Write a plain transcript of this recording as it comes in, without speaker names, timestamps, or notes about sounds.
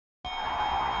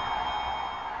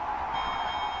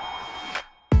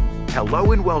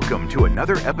Hello and welcome to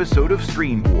another episode of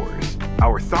Screen Wars,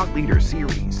 our thought leader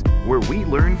series, where we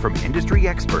learn from industry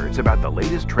experts about the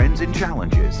latest trends and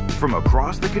challenges from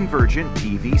across the convergent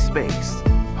TV space.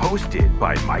 Hosted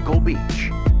by Michael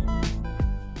Beach.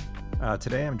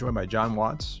 Today I'm joined by John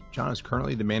Watts. John is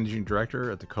currently the Managing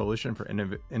Director at the Coalition for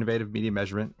Innovative Media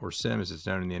Measurement, or CIMM as it's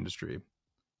known in the industry.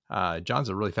 John's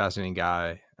a really fascinating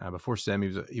guy. Before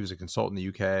CIMM, he was a consultant in the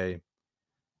UK.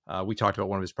 We talked about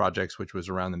one of his projects, which was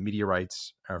around the media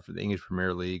rights for the English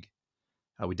Premier League.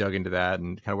 We dug into that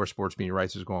and kind of where sports media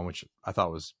rights was going, which I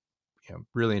thought was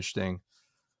really interesting.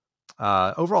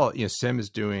 Overall, CIMM is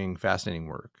doing fascinating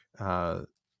work.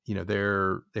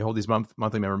 They hold these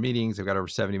monthly member meetings. They've got over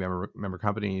 70 member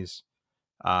companies.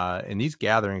 And these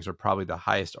gatherings are probably the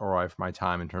highest ROI for my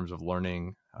time in terms of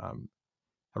learning. I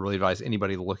really advise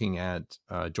anybody looking at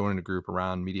joining a group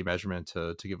around media measurement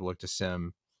to give a look to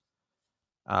CIMM.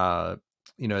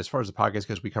 As far as the podcast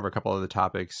goes, we cover a couple other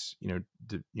topics,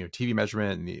 TV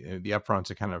measurement and the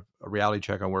upfronts, a kind of a reality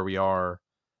check on where we are.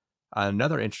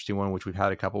 Another interesting one, which we've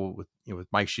had a couple with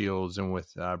Mike Shields and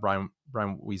with Brian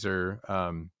Weiser,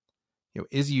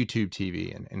 is YouTube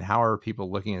TV and how are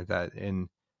people looking at that? And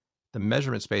the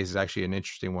measurement space is actually an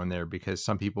interesting one there, because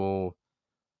some people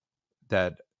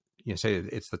that say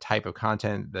it's the type of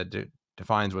content that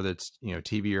defines whether it's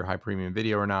TV or high premium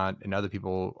video or not, and other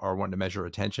people are wanting to measure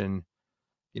attention.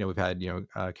 We've had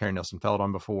Karen Nelson-Feld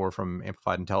on before from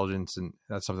Amplified Intelligence, and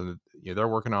that's something that they're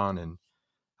working on. And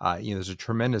there's a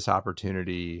tremendous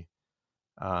opportunity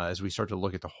as we start to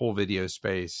look at the whole video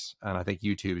space. And I think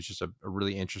YouTube is just a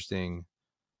really interesting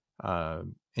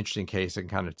case and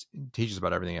kind of teaches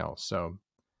about everything else. So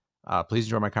please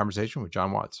enjoy my conversation with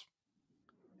John Watts.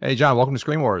 Hey, John, welcome to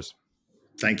Screen Wars.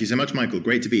 Thank you so much, Michael.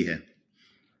 Great to be here.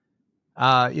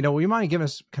 Will you mind giving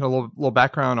us kind of a little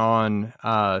background on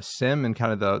CIMM and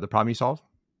kind of the problem you solve?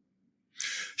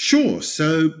 Sure.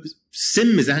 So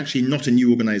CIMM is actually not a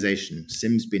new organization.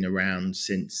 CIMM's been around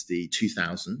since the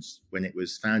 2000s, when it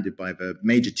was founded by the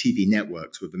major TV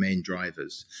networks, were the main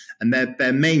drivers. And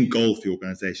their main goal for the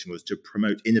organization was to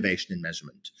promote innovation in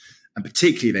measurement. And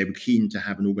particularly, they were keen to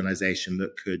have an organization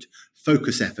that could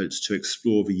focus efforts to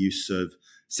explore the use of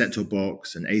set-top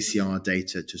box and ACR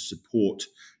data to support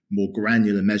more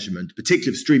granular measurement, particularly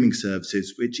of streaming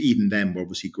services, which even then were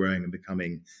obviously growing and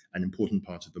becoming an important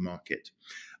part of the market.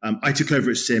 I took over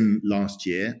at CIMM last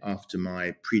year after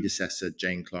my predecessor,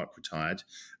 Jane Clark, retired.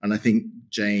 And I think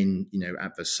Jane,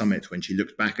 at the summit, when she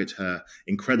looked back at her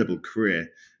incredible career,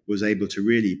 was able to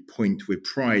really point with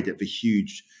pride at the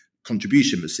huge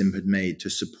contribution that CIMM had made to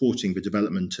supporting the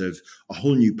development of a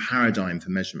whole new paradigm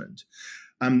for measurement.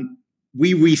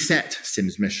 We reset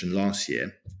CIMM's mission last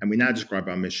year, and we now describe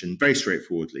our mission very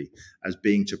straightforwardly as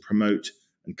being to promote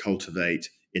and cultivate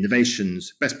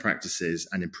innovations, best practices,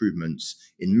 and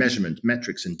improvements in measurement,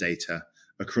 metrics, and data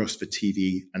across the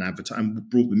TV and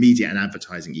the media and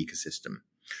advertising ecosystem.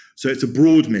 So it's a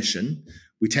broad mission.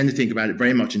 We tend to think about it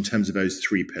very much in terms of those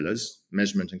three pillars: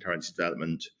 measurement and currency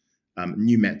development,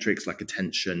 new metrics like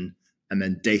attention, and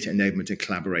then data enablement and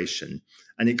collaboration.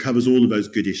 And it covers all of those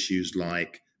good issues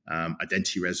like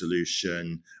identity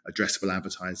resolution, addressable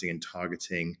advertising and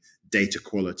targeting, data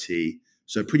quality.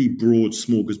 So a pretty broad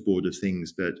smorgasbord of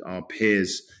things that our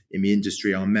peers in the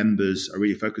industry, our members, are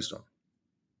really focused on.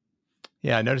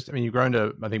 Yeah, I noticed, you've grown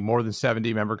to, I think, more than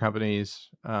 70 member companies.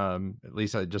 At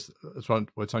least that's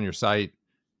what's on your site.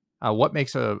 What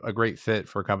makes a great fit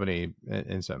for a company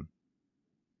in CIMM?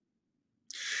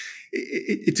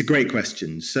 It's a great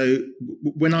question. So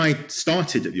when I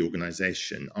started at the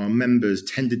organization, our members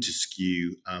tended to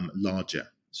skew larger.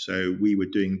 So we were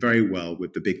doing very well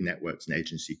with the big networks and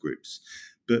agency groups.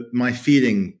 But my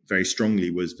feeling very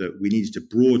strongly was that we needed to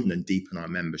broaden and deepen our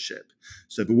membership.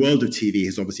 So the world of TV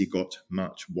has obviously got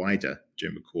much wider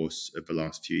during the course of the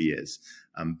last few years.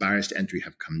 Barriers to entry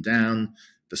have come down.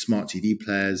 The smart TV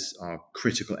players are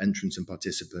critical entrants and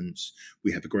participants.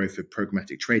 We have the growth of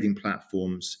programmatic trading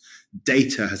platforms.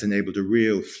 Data has enabled a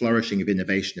real flourishing of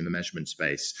innovation in the measurement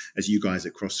space, as you guys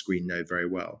at CrossScreen know very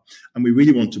well. And we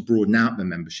really want to broaden out the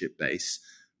membership base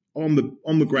on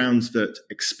the grounds that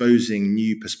exposing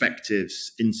new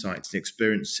perspectives, insights, and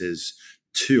experiences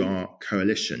to our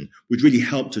coalition would really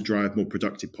help to drive more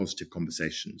productive, positive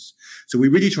conversations. So we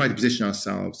really try to position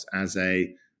ourselves as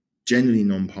a genuinely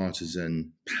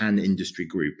non-partisan pan-industry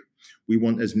group. We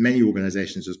want as many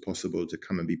organizations as possible to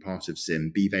come and be part of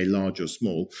CIMM, be they large or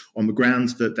small, on the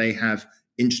grounds that they have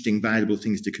interesting, valuable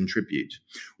things to contribute.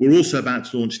 We're also about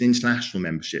to launch an international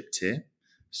membership tier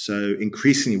So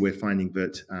increasingly, we're finding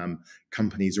that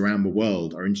companies around the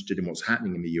world are interested in what's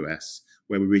happening in the US,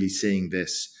 where we're really seeing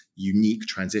this unique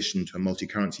transition to a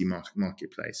multi-currency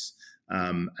marketplace.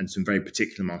 And some very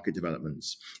particular market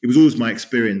developments. It was always my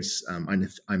experience,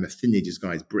 I'm a thinly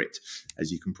disguised Brit,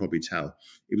 as you can probably tell.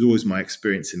 It was always my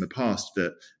experience in the past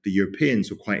that the Europeans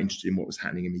were quite interested in what was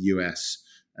happening in the US,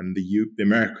 and the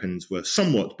Americans were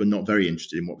somewhat, but not very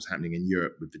interested in what was happening in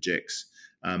Europe with the JICs.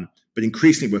 But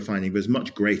increasingly, we're finding there's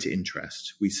much greater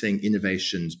interest. We're seeing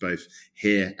innovations both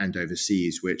here and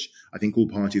overseas, which I think all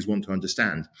parties want to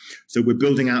understand. So we're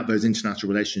building out those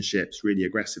international relationships really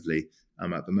aggressively.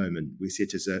 At the moment, we see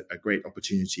it as a great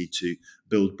opportunity to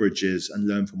build bridges and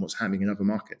learn from what's happening in other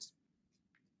markets.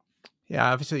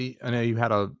 Yeah, obviously, I know you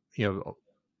had a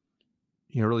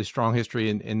really strong history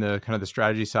in the kind of the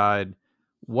strategy side.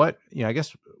 What I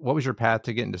guess what was your path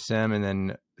to get into CIMM, and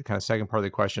then the kind of second part of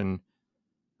the question,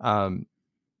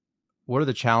 what are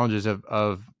the challenges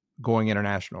of going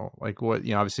international? Like what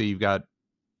obviously you've got.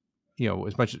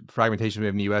 As much fragmentation we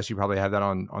have in the U.S., you probably have that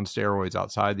on steroids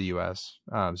outside the U.S.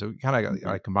 So kind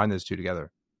of combine those two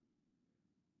together.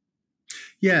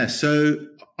 Yeah, so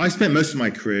I spent most of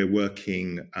my career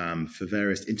working for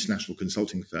various international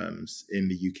consulting firms in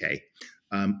the UK,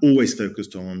 always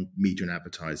focused on media and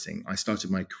advertising. I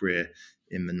started my career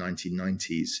in the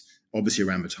 1990s, obviously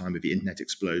around the time of the internet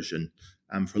explosion.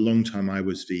 For a long time, I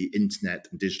was the internet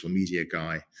and digital media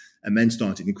guy, and then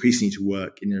started increasingly to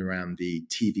work in and around the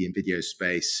TV and video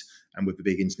space and with the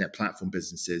big internet platform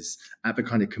businesses at the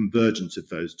kind of convergence of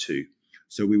those two.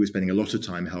 So we were spending a lot of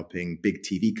time helping big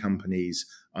TV companies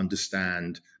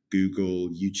understand Google,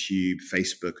 YouTube,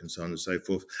 Facebook, and so on and so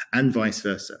forth, and vice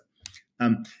versa.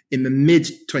 In the mid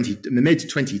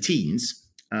 20 teens,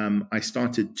 I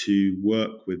started to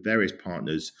work with various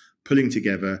partners, pulling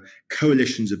together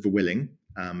coalitions of the willing,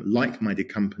 like-minded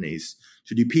companies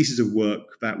to do pieces of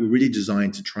work that were really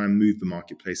designed to try and move the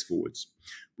marketplace forwards.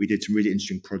 We did some really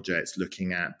interesting projects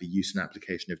looking at the use and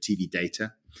application of TV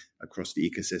data across the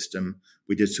ecosystem.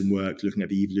 We did some work looking at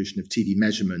the evolution of TV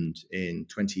measurement in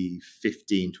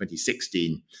 2015,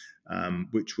 2016,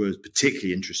 which was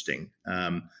particularly interesting,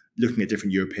 looking at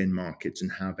different European markets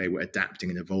and how they were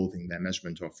adapting and evolving their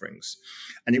measurement offerings.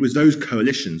 And it was those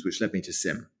coalitions which led me to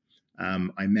CIMM.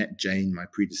 I met Jane, my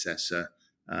predecessor,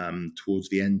 towards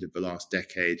the end of the last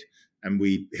decade, and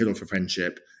we hit off a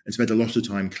friendship and spent a lot of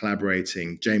time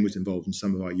collaborating. Jane was involved in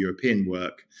some of our European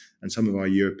work, and some of our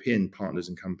European partners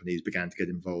and companies began to get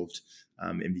involved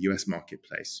in the US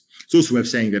marketplace. It's also worth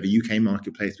saying that the UK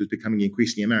marketplace was becoming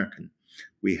increasingly American.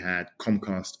 We had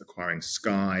Comcast acquiring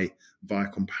Sky,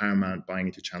 Viacom Paramount buying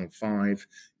into Channel 5,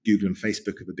 Google and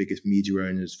Facebook are the biggest media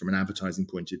owners from an advertising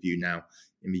point of view now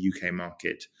in the UK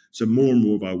market. So more and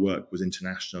more of our work was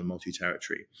international and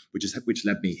multi-territory, which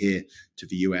led me here to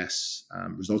the US,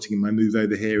 resulting in my move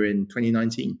over here in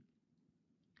 2019.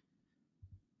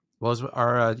 Well, as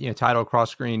our title,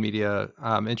 Cross Screen Media,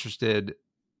 interested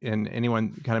in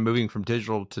anyone kind of moving from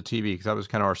digital to TV, because that was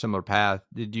kind of our similar path.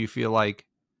 Did you feel like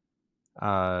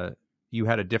you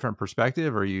had a different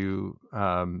perspective, or you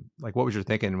what was your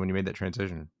thinking when you made that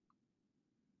transition?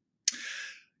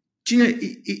 Do you know,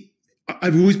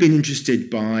 I've always been interested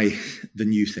by the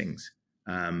new things.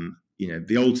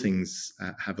 The old things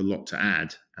have a lot to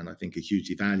add, and I think are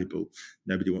hugely valuable.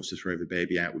 Nobody wants to throw the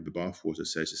baby out with the bathwater,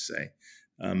 so to say.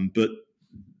 But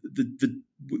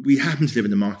we happen to live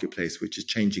in a marketplace which is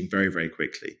changing very, very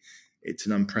quickly. It's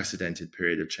an unprecedented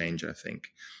period of change, I think.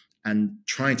 And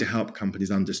trying to help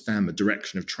companies understand the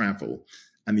direction of travel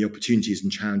and the opportunities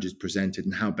and challenges presented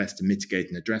and how best to mitigate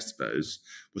and address those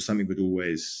was something that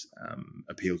always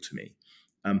appealed to me.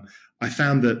 I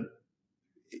found that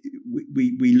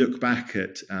we look back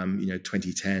at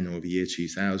 2010 or the year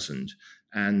 2000,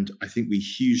 and I think we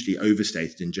hugely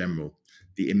overstated in general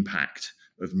the impact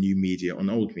of new media on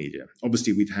old media.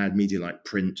 Obviously, we've had media like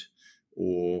print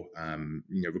or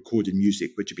recorded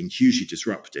music, which have been hugely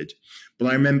disrupted. But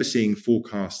I remember seeing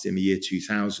forecasts in the year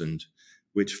 2000,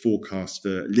 which forecast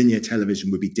that linear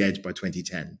television would be dead by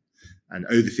 2010, and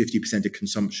over 50% of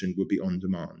consumption would be on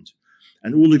demand.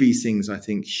 And all of these things, I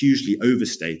think, hugely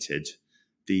overstated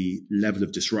the level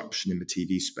of disruption in the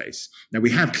TV space. Now, we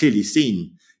have clearly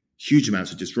seen huge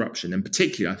amounts of disruption, and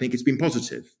particularly, I think it's been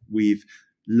positive. We've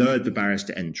lowered the barriers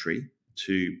to entry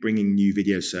to bringing new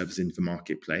video services into the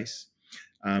marketplace.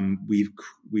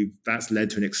 That's led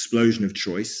to an explosion of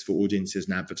choice for audiences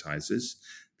and advertisers.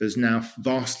 There's now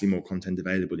vastly more content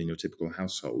available in your typical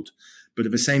household. But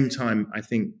at the same time, I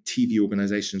think TV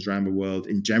organizations around the world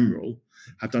in general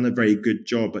have done a very good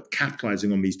job at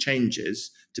capitalizing on these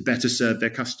changes to better serve their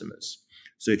customers.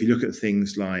 So if you look at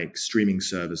things like streaming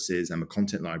services and the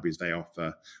content libraries they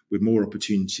offer, with more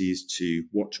opportunities to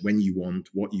watch when you want,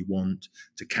 what you want,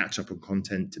 to catch up on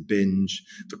content, to binge,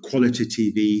 the quality of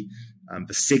TV,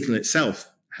 the signal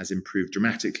itself has improved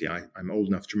dramatically. I'm old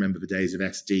enough to remember the days of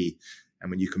SD. And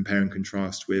when you compare and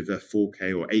contrast with a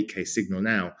 4K or 8K signal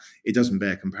now, it doesn't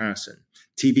bear comparison.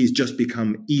 TV's just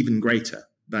become even greater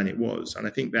than it was. And I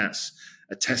think that's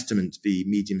a testament to the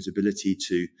medium's ability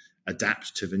to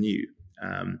adapt to the new.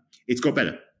 It's got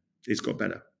better. It's got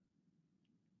better.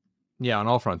 Yeah, on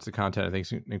all fronts, the content I think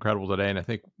is incredible today. And I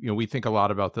think, we think a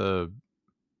lot about the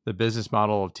business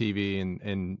model of TV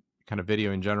and kind of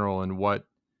video in general, and what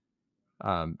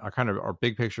our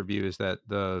big picture view is that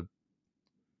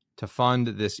to fund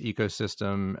this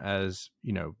ecosystem as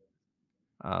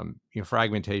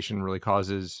fragmentation really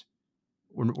causes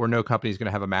where no company is going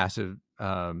to have a massive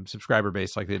subscriber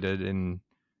base like they did in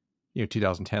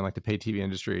 2010, like the pay TV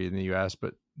industry in the US,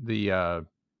 but the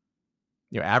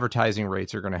advertising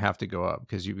rates are going to have to go up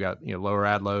because you've got lower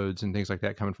ad loads and things like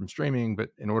that coming from streaming.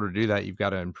 But in order to do that, you've got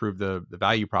to improve the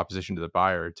value proposition to the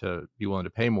buyer to be willing to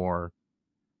pay more.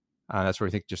 That's where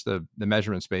I think just the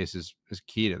measurement space is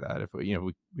key to that. If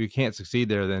we can't succeed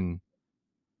there, then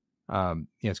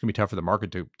it's gonna be tough for the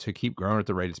market to keep growing at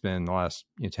the rate it's been in the last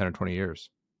 10 or 20 years.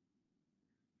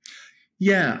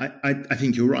 Yeah, I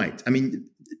think you're right. I mean,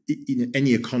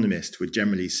 any economist would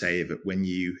generally say that when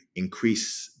you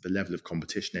increase the level of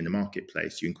competition in the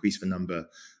marketplace, you increase the number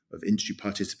of industry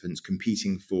participants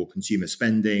competing for consumer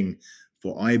spending,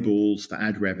 for eyeballs, for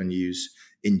ad revenues.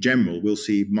 In general, we'll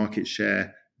see market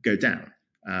share go down.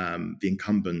 The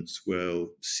incumbents will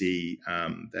see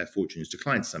their fortunes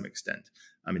decline to some extent,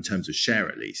 in terms of share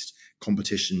at least.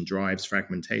 Competition drives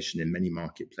fragmentation in many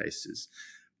marketplaces.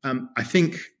 I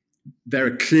think there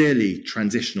are clearly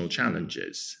transitional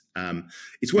challenges.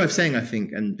 It's worth saying, I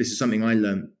think, and this is something I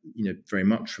learned very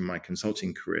much from my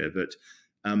consulting career, that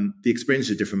the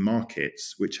experience of different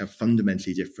markets, which have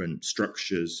fundamentally different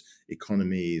structures,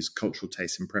 economies, cultural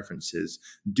tastes and preferences,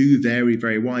 do vary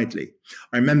very widely.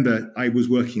 I remember I was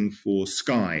working for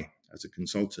Sky as a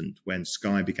consultant when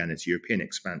Sky began its European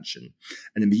expansion.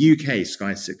 And in the UK,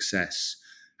 Sky's success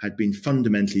had been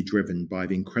fundamentally driven by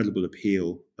the incredible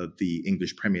appeal of the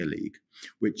English Premier League,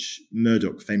 which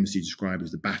Murdoch famously described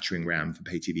as the battering ram for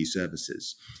pay TV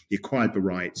services. He acquired the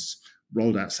rights,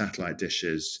 rolled out satellite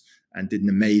dishes, and did an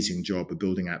amazing job of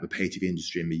building out the pay TV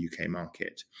industry in the UK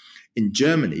market. In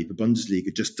Germany, the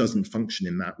Bundesliga just doesn't function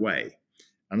in that way.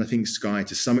 And I think Sky,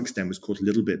 to some extent, was caught a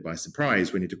little bit by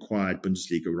surprise when it acquired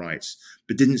Bundesliga rights,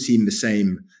 but didn't see the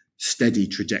same steady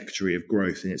trajectory of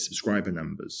growth in its subscriber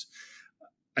numbers.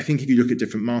 I think if you look at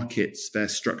different markets, their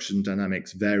structures and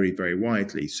dynamics vary very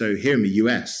widely. So here in the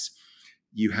US,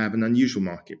 you have an unusual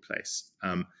marketplace.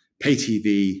 Pay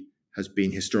TV has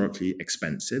been historically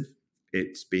expensive.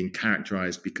 It's been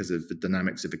characterized because of the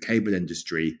dynamics of the cable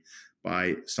industry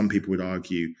by, some people would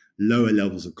argue, lower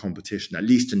levels of competition, at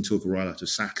least until the rollout of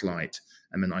satellite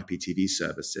and then IPTV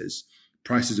services.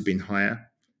 Prices have been higher.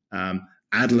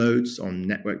 Ad loads on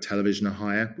network television are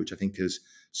higher, which I think has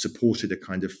supported a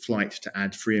kind of flight to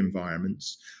ad-free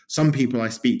environments. Some people I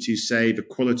speak to say the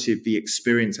quality of the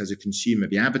experience as a consumer,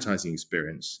 the advertising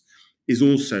experience, is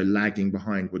also lagging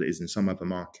behind what it is in some other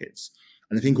markets.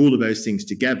 And I think all of those things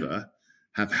together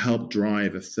have helped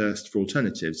drive a thirst for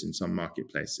alternatives in some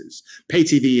marketplaces. Pay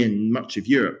TV in much of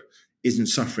Europe isn't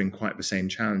suffering quite the same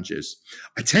challenges.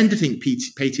 I tend to think pay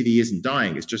TV isn't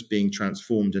dying, it's just being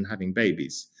transformed and having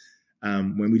babies.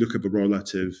 When we look at the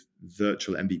rollout of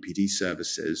virtual MVPD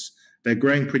services, they're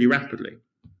growing pretty rapidly.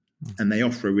 And they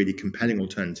offer a really compelling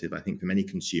alternative, I think, for many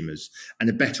consumers, and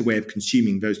a better way of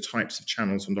consuming those types of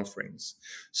channels and offerings.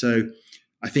 So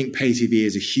I think pay TV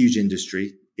is a huge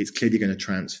industry. It's clearly going to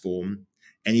transform.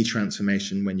 Any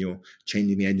transformation when you're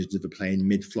changing the engines of the plane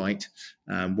mid-flight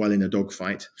while in a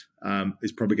dogfight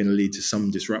is probably going to lead to some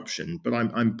disruption. But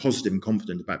I'm positive and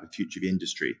confident about the future of the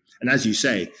industry. And as you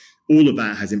say, all of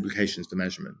that has implications for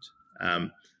measurement.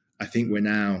 I think we're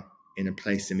now in a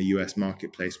place in the US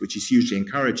marketplace which is hugely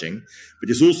encouraging, but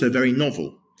it's also very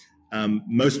novel.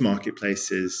 Most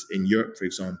marketplaces in Europe, for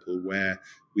example, where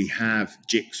we have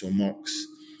JICs or MOCs,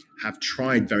 have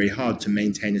tried very hard to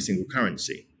maintain a single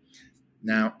currency.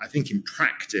 Now, I think in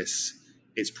practice,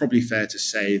 it's probably fair to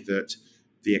say that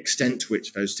the extent to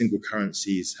which those single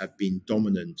currencies have been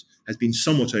dominant has been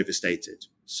somewhat overstated.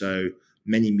 So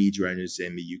many media owners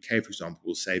in the UK, for example,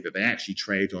 will say that they actually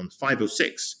trade on 5 or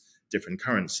 6 different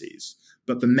currencies.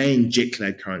 But the main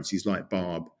JIC-led currencies like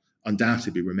BARB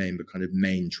undoubtedly remain the kind of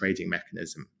main trading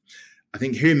mechanism. I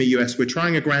think here in the US, we're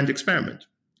trying a grand experiment.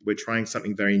 We're trying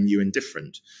something very new and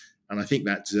different. And I think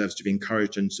that deserves to be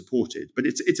encouraged and supported. But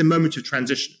it's a moment of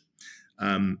transition.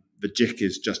 The JIC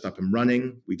is just up and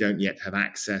running. We don't yet have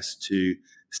access to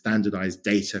standardized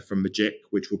data from the JIC,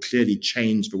 which will clearly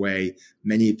change the way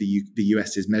many of the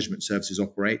US's measurement services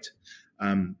operate.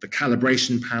 The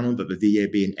calibration panel that the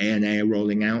VAB and ANA are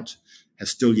rolling out has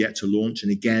still yet to launch.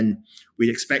 And again, we'd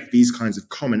expect these kinds of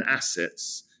common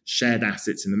assets, shared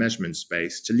assets in the measurement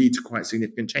space, to lead to quite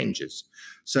significant changes.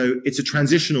 So it's a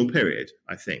transitional period,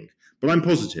 I think. But I'm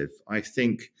positive. I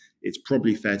think it's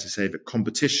probably fair to say that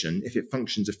competition, if it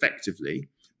functions effectively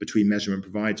between measurement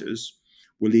providers,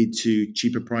 will lead to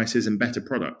cheaper prices and better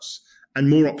products and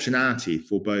more optionality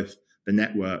for both the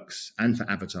networks and for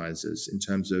advertisers in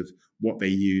terms of what they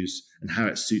use and how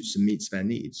it suits and meets their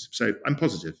needs. So I'm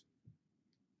positive.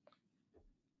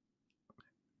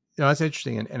 That's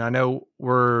interesting. And I know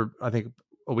we're, I think,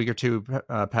 a week or two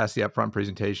past the upfront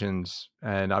presentations,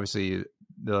 and obviously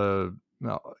the,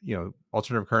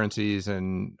 alternative currencies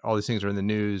and all these things are in the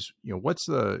news. What's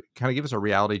the, kind of give us a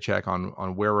reality check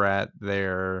on where we're at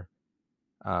there.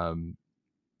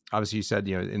 Obviously you said,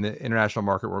 in the international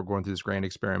market, we're going through this grand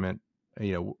experiment,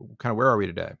 kind of where are we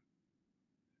today?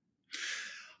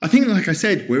 I think, like I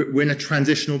said, we're in a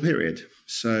transitional period.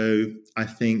 So I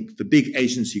think the big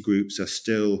agency groups are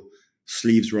still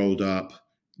sleeves rolled up,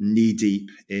 knee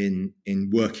deep in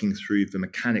working through the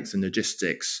mechanics and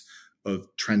logistics of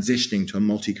transitioning to a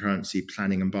multi-currency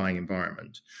planning and buying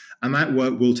environment. And that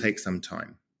work will take some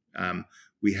time.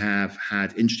 We have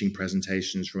had interesting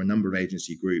presentations from a number of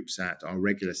agency groups at our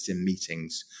regular CIMM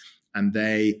meetings, and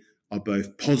they are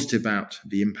both positive about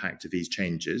the impact of these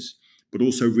changes, but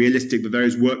also realistic that there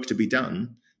is work to be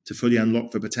done to fully unlock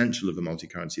the potential of the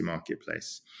multi-currency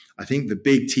marketplace. I think the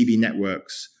big TV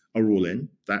networks are all in.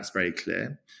 That's very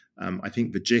clear. I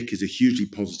think the JIC is a hugely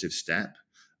positive step.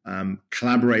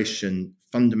 Collaboration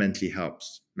fundamentally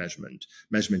helps measurement.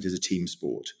 Measurement is a team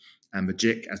sport. And the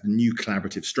JIC, as the new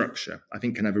collaborative structure, I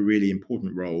think can have a really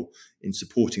important role in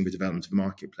supporting the development of the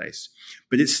marketplace.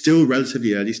 But it's still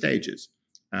relatively early stages.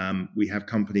 We have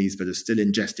companies that are still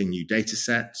ingesting new data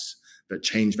sets that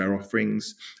change their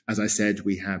offerings. As I said,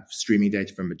 we have streaming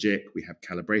data from the JIC. We have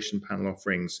calibration panel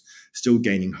offerings still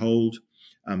gaining hold.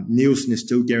 Nielsen is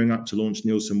still gearing up to launch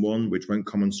Nielsen One, which won't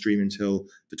come on stream until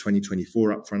the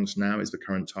 2024 upfront now is the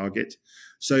current target.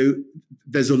 So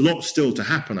there's a lot still to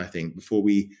happen, I think, before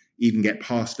we even get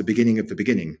past the beginning of the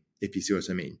beginning, if you see what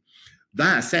I mean.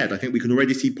 That said, I think we can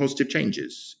already see positive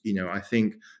changes. I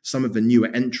think some of the newer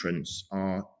entrants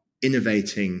are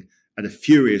innovating at a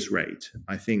furious rate.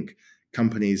 I think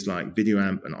companies like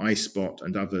VideoAmp and iSpot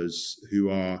and others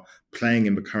who are playing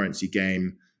in the currency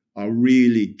game are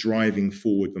really driving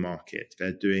forward the market.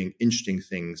 They're doing interesting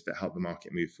things that help the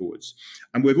market move forwards.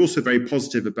 And we're also very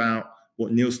positive about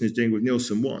what Nielsen is doing with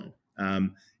Nielsen One.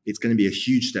 It's going to be a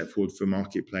huge step forward for the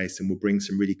marketplace and will bring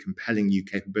some really compelling new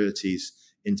capabilities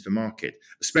into the market,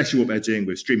 especially what they're doing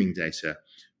with streaming data,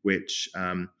 which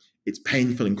it's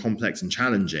painful and complex and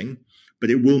challenging, but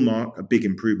it will mark a big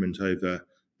improvement over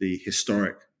the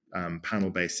historic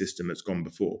panel-based system that's gone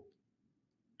before.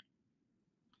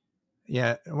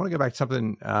 Yeah, I want to go back to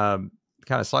something kind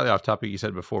of slightly off topic you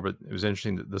said before, but it was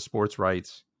interesting, the sports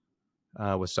rights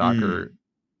with soccer.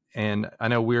 And I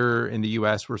know we're in the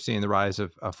U.S., we're seeing the rise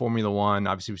of Formula One.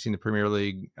 Obviously, we've seen the Premier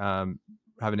League have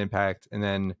an impact. And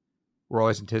then we're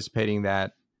always anticipating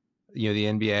that, the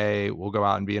NBA will go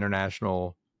out and be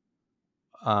international.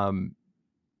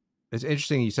 It's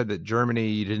interesting. You said that Germany,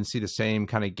 you didn't see the same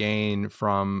kind of gain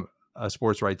from a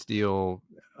sports rights deal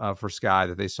for Sky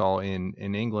that they saw in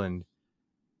England.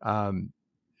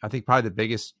 I think probably the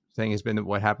biggest thing has been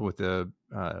what happened with the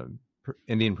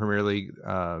Indian Premier League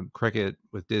cricket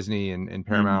with Disney and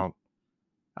Paramount.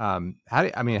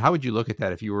 How would you look at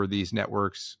that if you were these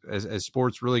networks as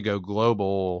sports really go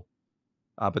global,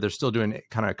 but they're still doing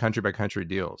kind of country by country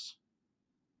deals?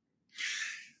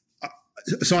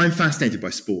 So I'm fascinated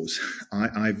by sports.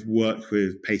 I've worked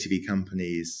with pay TV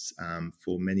companies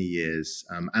for many years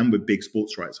and with big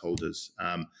sports rights holders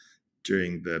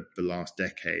during the last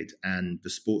decade. And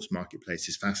the sports marketplace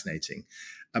is fascinating.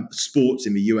 Sports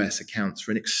in the US accounts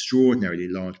for an extraordinarily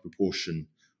large proportion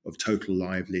of total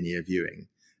live linear viewing.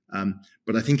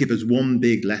 But I think if there's one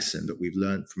big lesson that we've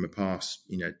learned from the past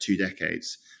 2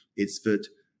 decades, it's that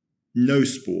no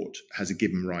sport has a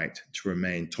given right to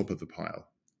remain top of the pile.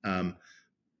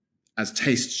 As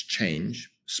tastes change,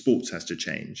 sports has to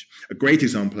change. A great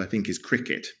example, I think, is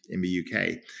cricket in the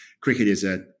UK. Cricket is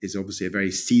obviously a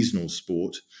very seasonal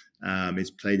sport.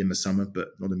 It's played in the summer, but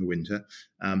not in the winter.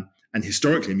 And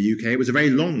historically in the UK, it was a very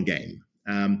long game.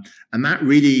 And that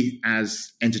really,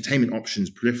 as entertainment options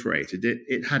proliferated,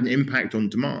 it had an impact on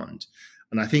demand.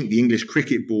 And I think the English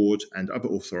Cricket Board and other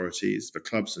authorities for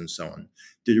clubs and so on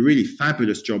did a really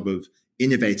fabulous job of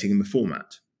innovating in the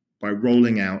format by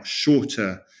rolling out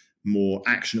shorter, more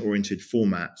action-oriented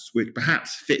formats, which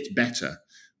perhaps fit better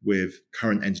with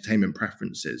current entertainment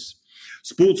preferences.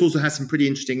 Sports also has some pretty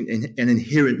interesting and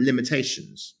inherent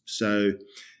limitations. So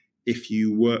if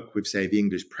you work with, say, the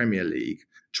English Premier League,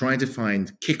 trying to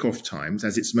find kickoff times,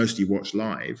 as it's mostly watched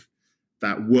live,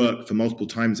 that work for multiple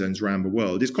time zones around the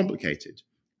world is complicated.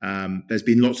 There's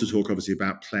been lots of talk, obviously,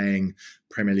 about playing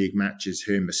Premier League matches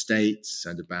here in the States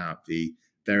and about the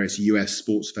various US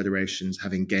sports federations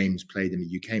having games played in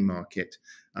the UK market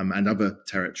and other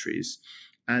territories.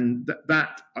 And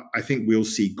that I think we'll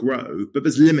see grow, but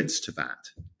there's limits to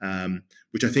that,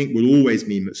 which I think will always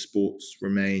mean that sports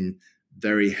remain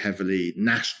very heavily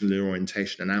national in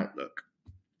orientation and outlook.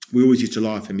 We always used to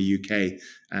laugh in the UK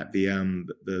at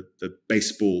the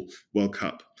baseball World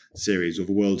Cup series or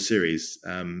the World Series,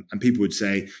 and people would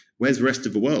say, "Where's the rest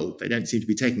of the world? They don't seem to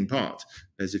be taking part."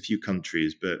 There's a few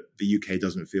countries, but the UK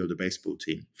doesn't field a baseball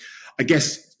team. I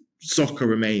guess soccer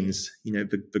remains,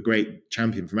 the great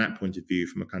champion from that point of view,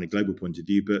 from a kind of global point of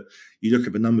view. But you look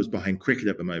at the numbers behind cricket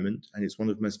at the moment, and it's one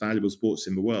of the most valuable sports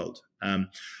in the world.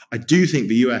 I do think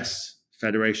the US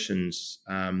federations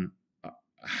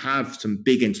have some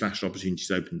big international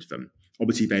opportunities open to them.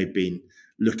 Obviously, they've been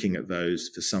looking at those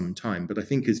for some time. But I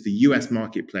think as the US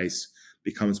marketplace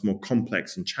becomes more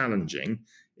complex and challenging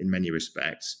in many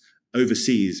respects,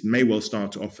 overseas may well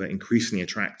start to offer increasingly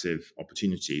attractive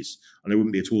opportunities. And I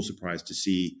wouldn't be at all surprised to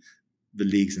see the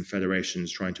leagues and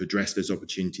federations trying to address those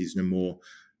opportunities in a more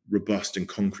robust and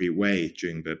concrete way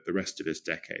during the rest of this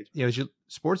decade.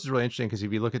 Sports is really interesting because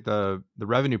if you look at the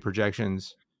revenue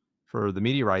projections for the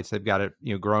media rights, they've got it,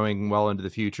 growing well into the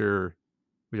future,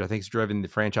 which I think has driven the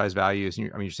franchise values. And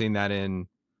you're seeing that in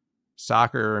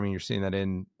soccer. You're seeing that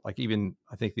in even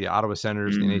I think the Ottawa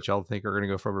Senators, the NHL, think are going to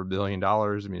go for over $1 billion.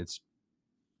 It's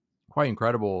quite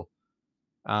incredible.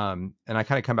 And I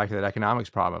kind of come back to that economics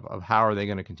problem of how are they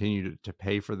going to continue to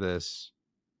pay for this?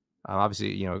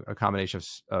 Obviously, a combination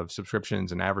of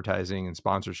subscriptions and advertising and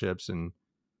sponsorships.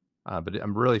 But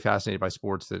I'm really fascinated by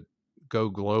sports that go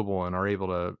global and are able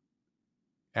to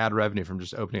add revenue from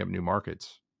just opening up new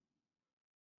markets.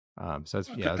 So that's,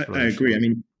 that's really I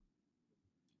agree.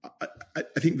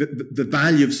 I think that the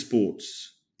value of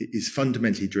sports is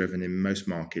fundamentally driven in most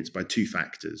markets by two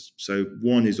factors. So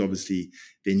one is obviously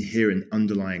the inherent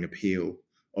underlying appeal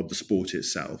of the sport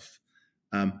itself.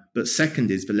 But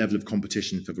second is the level of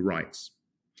competition for the rights.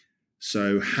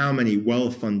 So how many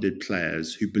well-funded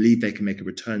players who believe they can make a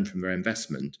return from their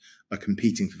investment are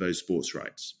competing for those sports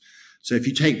rights? So if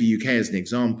you take the UK as an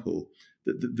example,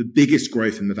 the biggest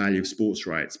growth in the value of sports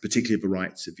rights, particularly the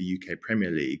rights of the UK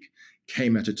Premier League,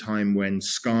 came at a time when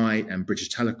Sky and British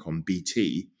Telecom,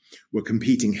 BT, were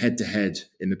competing head-to-head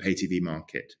in the pay TV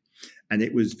market. And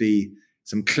it was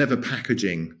some clever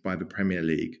packaging by the Premier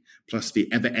League, plus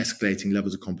the ever-escalating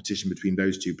levels of competition between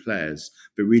those two players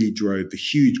that really drove the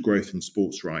huge growth in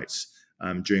sports rights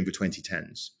during the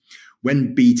 2010s.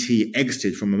 When BT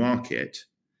exited from the market,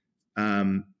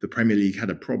 the Premier League had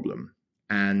a problem.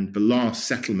 And the last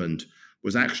settlement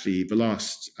was actually, the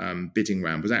last bidding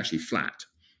round was actually flat.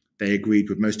 They agreed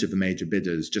with most of the major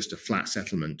bidders, just a flat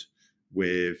settlement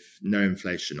with no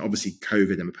inflation. Obviously,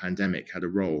 COVID and the pandemic had a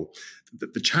role.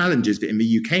 The challenge is that in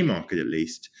the UK market, at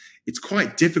least, it's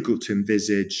quite difficult to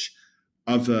envisage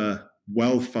other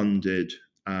well-funded,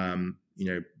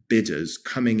 bidders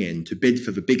coming in to bid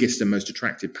for the biggest and most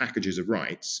attractive packages of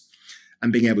rights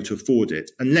and being able to afford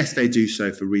it, unless they do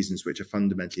so for reasons which are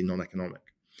fundamentally non-economic,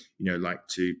 like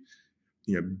to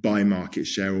buy market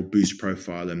share or boost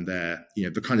profile, and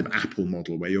the kind of Apple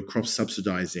model where you're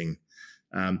cross-subsidizing.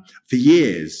 For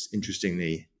years,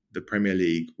 interestingly, the Premier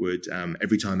League would,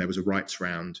 every time there was a rights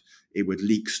round, it would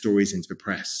leak stories into the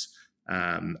press,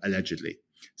 allegedly,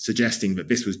 suggesting that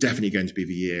this was definitely going to be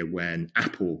the year when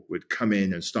Apple would come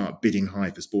in and start bidding high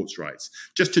for sports rights,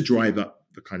 just to drive up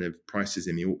the kind of prices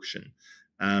in the auction.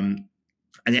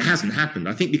 And it hasn't happened,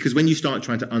 I think, because when you start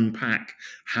trying to unpack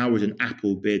how would an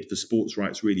Apple bid for sports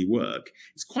rights really work,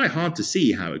 it's quite hard to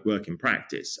see how it would work in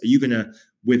practice. Are you going to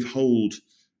withhold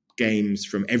games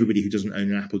from everybody who doesn't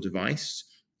own an Apple device?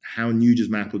 How new does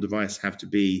my Apple device have to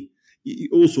be?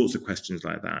 All sorts of questions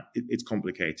like that. It's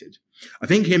complicated. I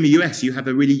think here in the US, you have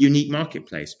a really unique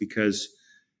marketplace because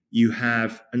you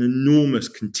have an enormous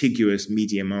contiguous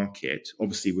media market,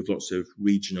 obviously with lots of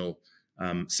regional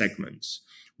segments,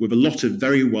 with a lot of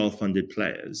very well-funded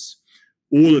players,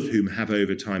 all of whom have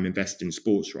over time invested in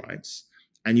sports rights.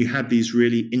 And you have these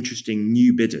really interesting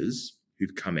new bidders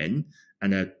who've come in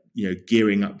and are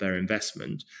gearing up their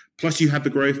investment. Plus, you have the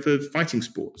growth of fighting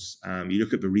sports. You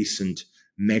look at the recent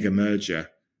mega merger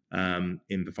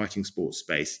in the fighting sports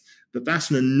space. That's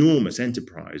an enormous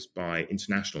enterprise by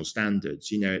international standards.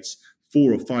 It's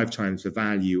 4 or 5 times the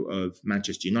value of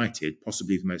Manchester United,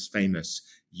 possibly the most famous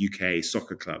UK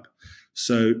soccer club.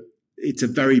 So it's a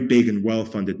very big and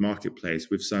well-funded marketplace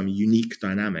with some unique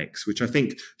dynamics, which I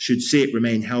think should see it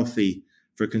remain healthy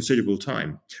for a considerable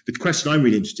time. But the question I'm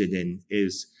really interested in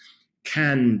is,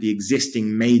 can the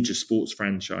existing major sports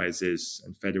franchises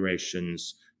and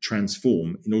federations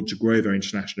transform in order to grow their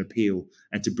international appeal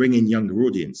and to bring in younger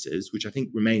audiences, which I think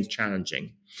remains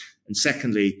challenging? And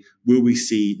secondly, will we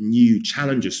see new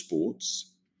challenger sports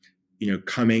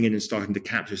coming in and starting to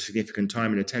capture significant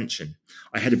time and attention?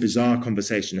 I had a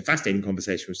fascinating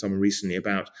conversation with someone recently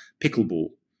about pickleball,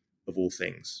 of all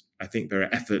things. I think there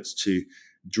are efforts to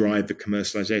drive the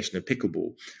commercialization of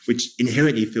pickleball, which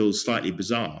inherently feels slightly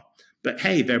bizarre. But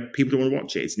hey, there are people who want to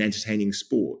watch it. It's an entertaining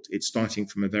sport. It's starting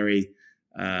from a very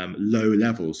low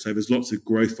level. So there's lots of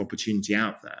growth opportunity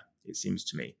out there, it seems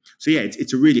to me. So yeah,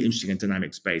 it's a really interesting and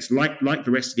dynamic space, like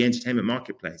the rest of the entertainment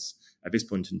marketplace at this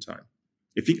point in time.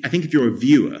 I think if you're a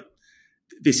viewer,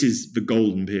 this is the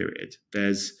golden period.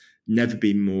 There's never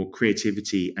been more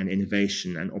creativity and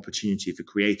innovation and opportunity for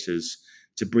creators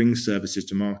to bring services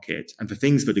to market, and for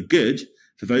things that are good,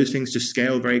 for those things to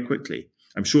scale very quickly.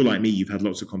 I'm sure, like me, you've had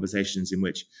lots of conversations in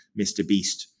which Mr.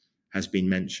 Beast has been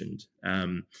mentioned.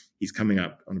 He's coming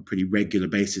up on a pretty regular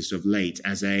basis of late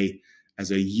as a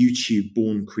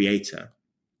YouTube-born creator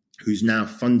who's now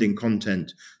funding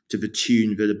content to the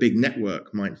tune that a big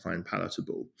network might find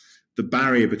palatable. The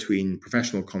barrier between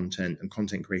professional content and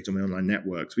content created on the online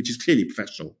networks, which is clearly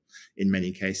professional in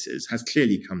many cases, has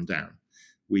clearly come down.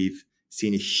 We've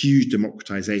seen a huge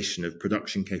democratization of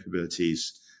production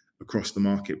capabilities across the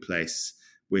marketplace,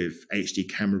 with HD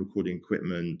camera recording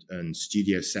equipment and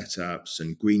studio setups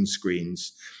and green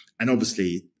screens. And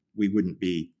obviously, we wouldn't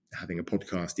be having a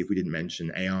podcast if we didn't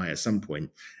mention AI at some point.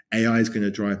 AI is going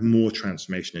to drive more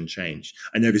transformation and change.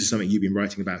 I know this is something you've been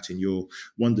writing about in your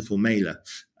wonderful mailer,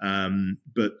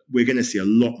 but we're going to see a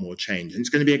lot more change, and it's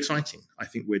going to be exciting. I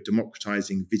think we're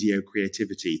democratizing video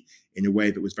creativity in a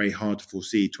way that was very hard to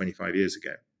foresee 25 years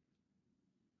ago.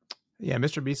 Yeah,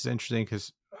 Mr. Beast is interesting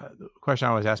because the question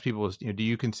I always ask people is, do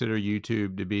you consider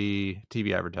YouTube to be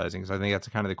TV advertising? Because I think that's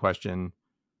kind of the question,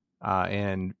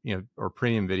 or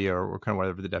premium video, or kind of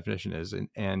whatever the definition is,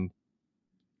 and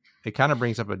it kind of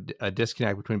brings up a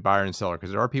disconnect between buyer and seller,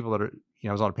 because there are people that are,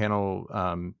 I was on a panel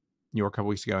New York a couple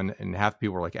weeks ago, and half the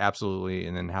people were like absolutely,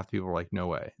 and then half the people were like no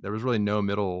way. There was really no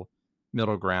middle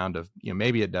ground of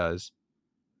maybe it does.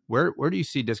 Where do you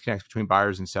see disconnects between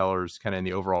buyers and sellers kind of in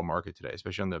the overall market today,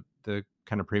 especially on the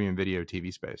kind of premium video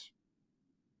TV space?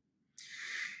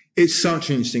 It's such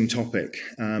an interesting topic.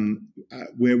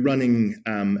 We're running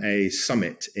a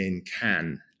summit in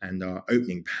Cannes, and our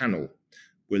opening panel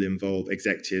will involve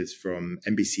executives from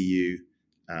NBCU,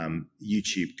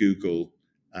 YouTube, Google,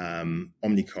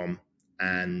 Omnicom,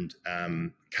 and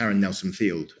Karen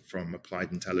Nelson-Field from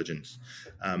Applied Intelligence,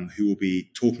 who will be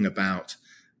talking about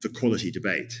the quality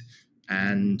debate.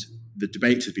 And the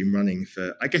debate has been running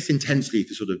for, I guess, intensely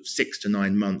for sort of 6 to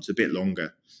 9 months, a bit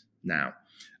longer now.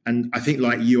 And I think,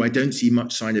 like you, I don't see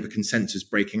much sign of a consensus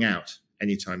breaking out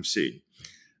anytime soon.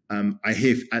 I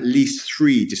hear at least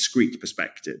 3 discrete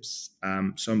perspectives.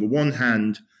 So on the one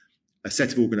hand, a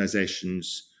set of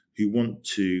organizations who want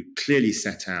to clearly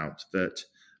set out that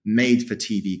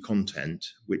made-for-TV content,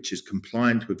 which is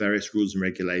compliant with various rules and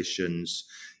regulations,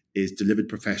 is delivered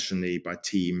professionally by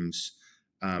teams,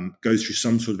 goes through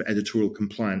some sort of editorial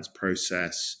compliance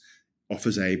process,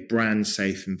 offers a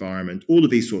brand-safe environment, all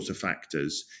of these sorts of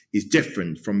factors, is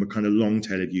different from the kind of long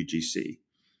tail of UGC,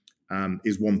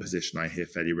 is one position I hear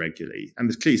fairly regularly. And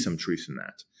there's clearly some truth in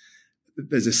that.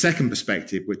 There's a second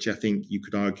perspective, which I think you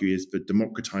could argue is the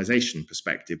democratization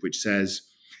perspective, which says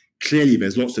clearly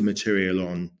there's lots of material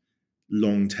on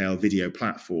long tail video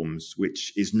platforms,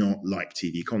 which is not like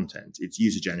TV content. It's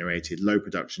user generated, low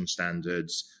production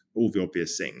standards, all the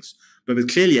obvious things. But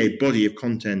there's clearly a body of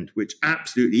content which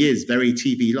absolutely is very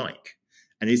TV-like,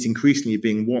 and it's increasingly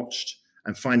being watched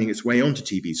and finding its way onto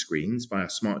TV screens via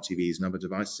smart TVs and other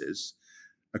devices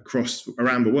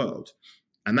around the world.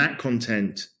 And that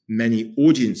content, many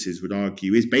audiences would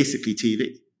argue, is basically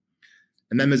TV.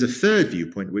 And then there's a third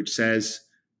viewpoint which says,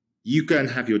 you go and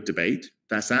have your debate,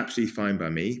 that's absolutely fine by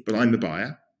me, but I'm the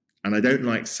buyer, and I don't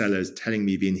like sellers telling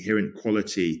me the inherent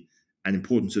quality and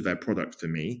importance of their product for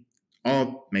me.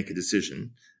 I'll make a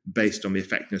decision based on the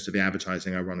effectiveness of the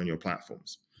advertising I run on your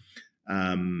platforms.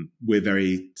 we're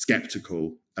very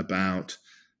skeptical about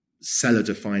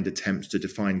seller-defined attempts to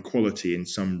define quality in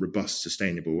some robust,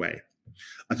 sustainable way.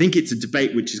 I think it's a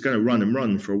debate which is going to run and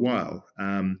run for a while.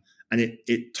 And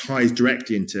it ties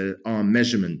directly into our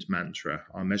measurement mantra,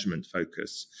 our measurement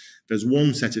focus. There's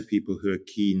one set of people who are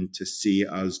keen to see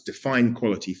us define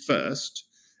quality first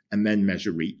and then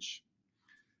measure reach.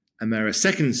 And there are a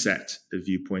second set of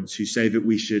viewpoints who say that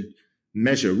we should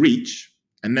measure reach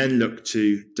and then look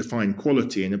to define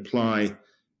quality and apply,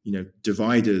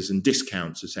 dividers and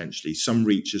discounts, essentially. Some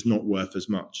reach is not worth as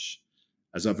much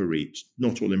as other reach.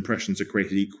 Not all impressions are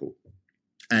created equal.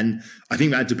 And I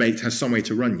think that debate has some way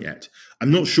to run yet.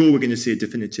 I'm not sure we're going to see a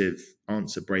definitive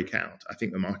answer break out. I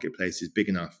think the marketplace is big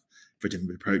enough for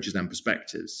different approaches and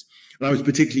perspectives. And I was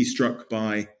particularly struck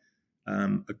by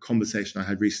a conversation I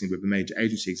had recently with a major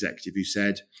agency executive who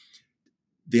said,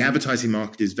 the advertising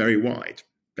market is very wide.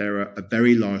 There are a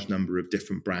very large number of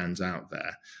different brands out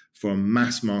there, from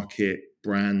mass market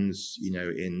brands,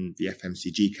 in the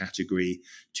FMCG category,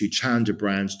 to challenger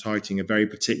brands targeting a very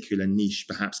particular niche,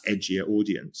 perhaps edgier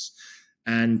audience.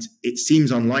 And it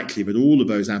seems unlikely that all of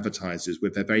those advertisers,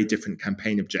 with their very different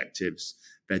campaign objectives,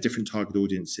 their different target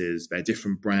audiences, their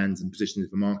different brands and positions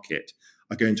in the market,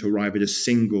 are going to arrive at a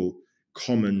single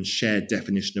common shared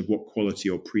definition of what quality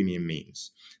or premium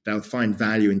means. They'll find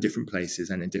value in different places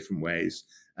and in different ways,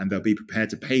 and they'll be prepared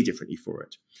to pay differently for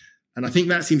it. And I think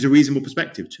that seems a reasonable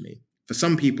perspective to me. For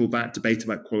some people, that debate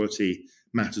about quality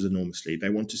matters enormously. They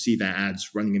want to see their ads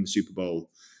running in the Super Bowl.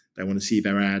 They want to see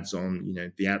their ads on,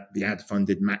 the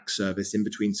ad-funded Mac service in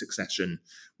between Succession,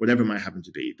 whatever it might happen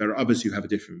to be. There are others who have a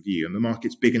different view, and the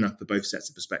market's big enough for both sets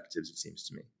of perspectives, it seems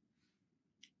to me.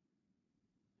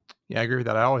 Yeah, I agree with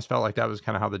that. I always felt like that was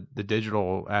kind of how the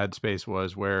digital ad space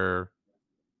was, where,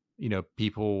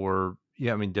 people were,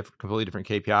 completely different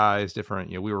KPIs, different,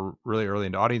 we were really early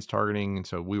into audience targeting. And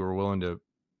so we were willing to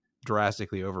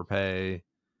drastically overpay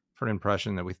for an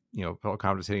impression that we, felt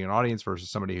confident was hitting an audience versus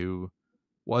somebody who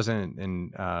wasn't.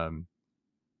 And I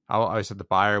always said the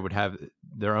buyer would have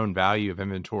their own value of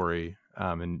inventory,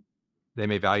 and they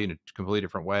may value in a completely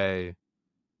different way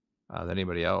than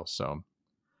anybody else. So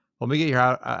let me get you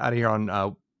out of here on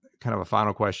kind of a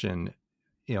final question.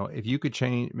 If you could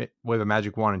wave a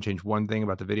magic wand and change one thing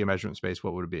about the video measurement space,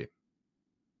 what would it be?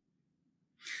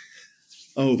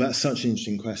 Oh, that's such an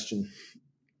interesting question.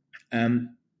 I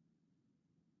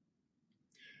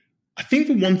think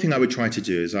the one thing I would try to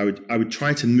do is I would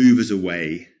try to move us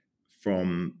away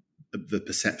from the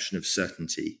perception of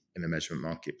certainty in the measurement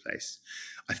marketplace.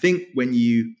 I think when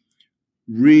you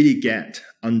really get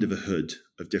under the hood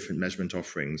of different measurement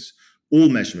offerings, all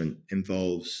measurement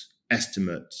involves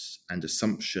estimates and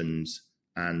assumptions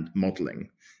and modeling.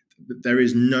 There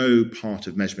is no part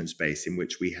of measurement space in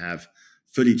which we have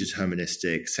fully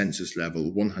deterministic, census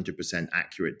level, 100%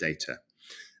 accurate data.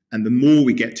 And the more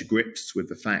we get to grips with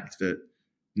the fact that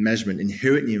measurement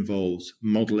inherently involves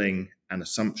modeling and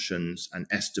assumptions and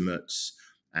estimates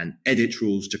and edit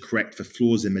rules to correct for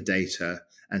flaws in the data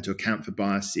and to account for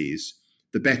biases,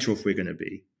 the better off we're going to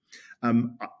be.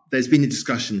 There's been a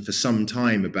discussion for some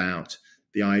time about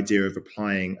the idea of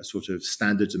applying a sort of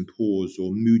Standards and Poor's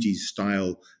or Moody's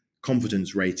style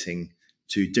confidence rating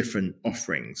to different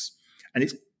offerings.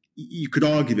 And you could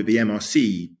argue that the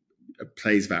MRC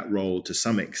plays that role to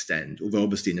some extent, although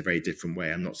obviously in a very different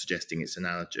way. I'm not suggesting it's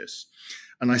analogous.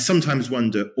 And I sometimes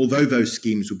wonder, although those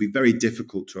schemes will be very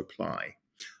difficult to apply,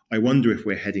 I wonder if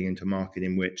we're heading into a market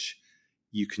in which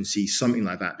you can see something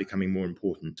like that becoming more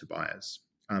important to buyers.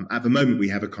 At the moment, we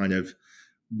have a kind of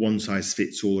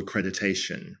one-size-fits-all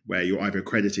accreditation where you're either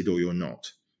accredited or you're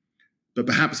not. But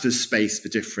perhaps there's space for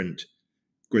different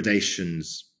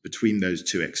gradations between those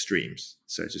two extremes,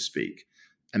 so to speak.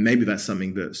 And maybe that's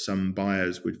something that some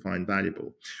buyers would find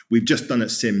valuable. We've just done at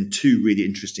CIMM 2 really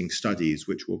interesting studies,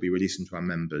 which we'll be releasing to our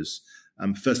members.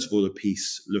 First of all, a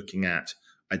piece looking at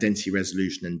identity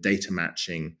resolution and data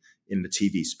matching in the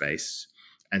TV space.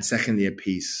 And secondly, a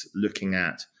piece looking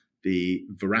at the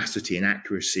veracity and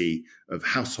accuracy of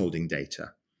householding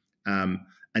data. And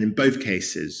in both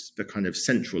cases, the kind of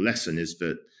central lesson is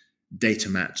that data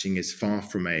matching is far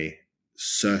from a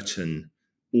certain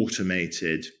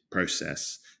automated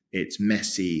process. It's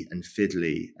messy and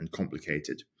fiddly and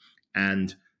complicated.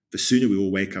 And the sooner we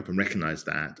all wake up and recognize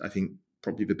that, I think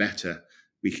probably the better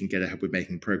we can get ahead with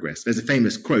making progress. There's a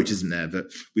famous quote, isn't there,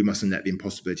 that we mustn't let the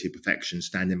impossibility of perfection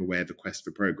stand in the way of the quest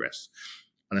for progress.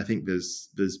 And I think there's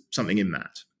something in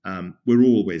that. We're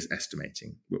always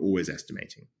estimating.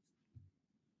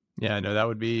 Yeah, no, that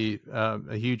would be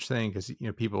a huge thing because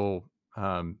people.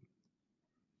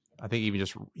 I think even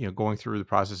just, going through the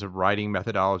process of writing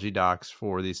methodology docs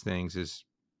for these things is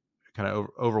kind of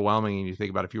overwhelming. And you think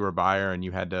about if you were a buyer and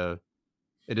you had to,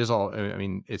 it is all, I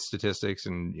mean, it's statistics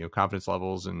and, confidence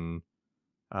levels, and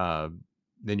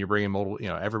then you're bringing multiple,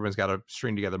 everyone's got to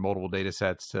string together multiple data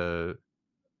sets to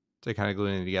kind of glue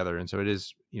it together. And so it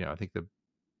is, I think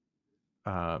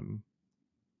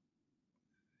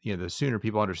the sooner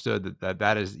people understood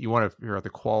that is, you want to figure out the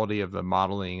quality of the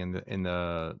modeling and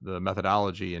the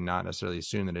methodology, and not necessarily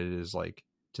assume that it is like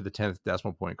to the 10th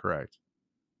decimal point correct.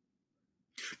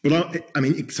 But I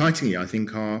mean, excitingly, I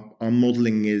think our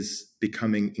modeling is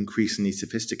becoming increasingly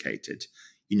sophisticated.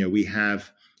 We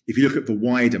have, if you look at the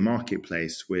wider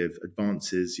marketplace with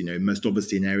advances, most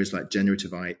obviously in areas like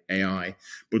generative AI,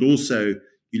 but also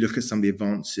you look at some of the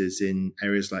advances in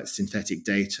areas like synthetic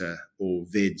data or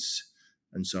VIDs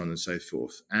and so on and so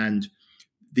forth. And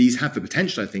these have the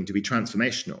potential, I think, to be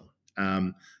transformational.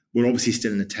 We're obviously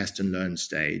still in the test and learn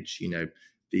stage.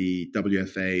 The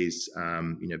WFA's,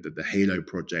 the Halo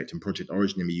project and Project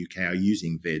Origin in the UK are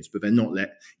using VIDs, but they're not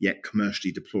yet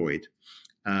commercially deployed.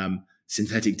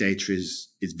 Synthetic data is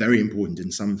very important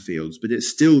in some fields, but it's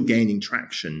still gaining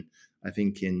traction, I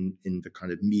think, in the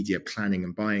kind of media planning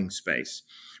and buying space.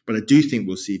 But I do think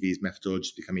we'll see these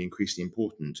methodologies becoming increasingly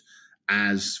important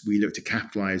as we look to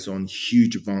capitalize on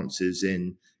huge advances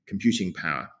in computing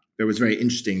power. There was a very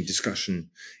interesting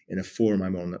discussion in a forum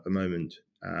I'm on at the moment,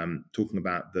 talking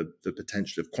about the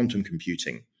potential of quantum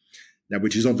computing, now,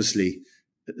 which is obviously,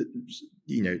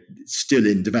 still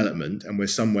in development, and we're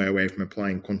somewhere away from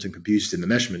applying quantum computers in the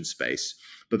measurement space.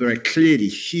 But there are clearly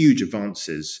huge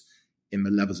advances in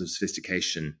the levels of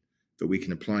sophistication that we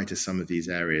can apply to some of these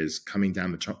areas coming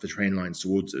down the train lines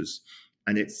towards us.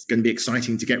 And it's going to be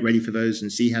exciting to get ready for those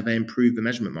and see how they improve the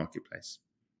measurement marketplace.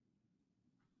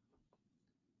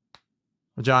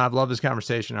 Well, John, I've loved this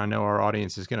conversation. I know our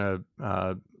audience is going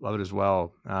to love it as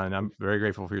well. And I'm very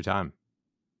grateful for your time.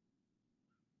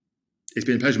 It's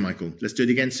been a pleasure, Michael. Let's do it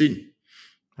again soon.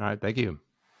 All right. Thank you.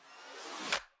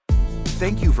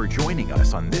 Thank you for joining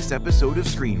us on this episode of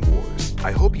Screen Wars.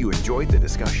 I hope you enjoyed the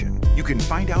discussion. You can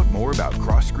find out more about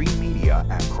Cross Screen Media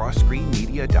at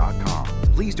crossscreenmedia.com.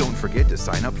 Please don't forget to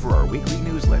sign up for our weekly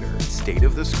newsletter, State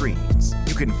of the Screens.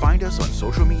 You can find us on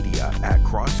social media at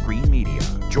Cross Screen Media.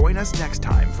 Join us next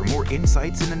time for more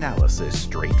insights and analysis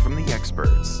straight from the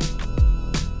experts.